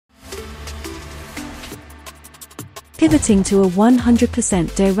Pivoting to a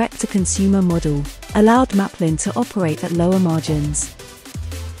 100% direct-to-consumer model allowed Maplin to operate at lower margins.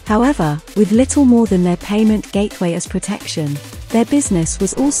 However, with little more than their payment gateway as protection, their business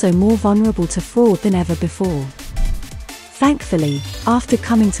was also more vulnerable to fraud than ever before. Thankfully, after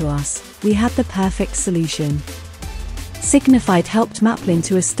coming to us, we had the perfect solution. Signifyd helped Maplin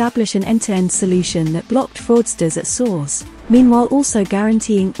to establish an end-to-end solution that blocked fraudsters at source, meanwhile also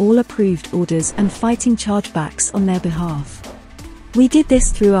guaranteeing all approved orders and fighting chargebacks on their behalf. We did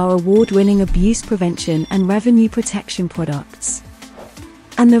this through our award-winning abuse prevention and revenue protection products.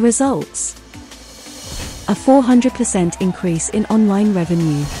 And the results? A 400% increase in online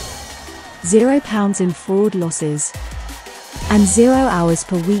revenue, £0 in fraud losses, and 0 hours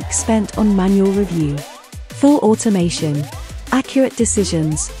per week spent on manual review. Full automation, accurate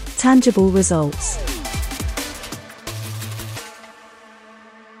decisions, tangible results.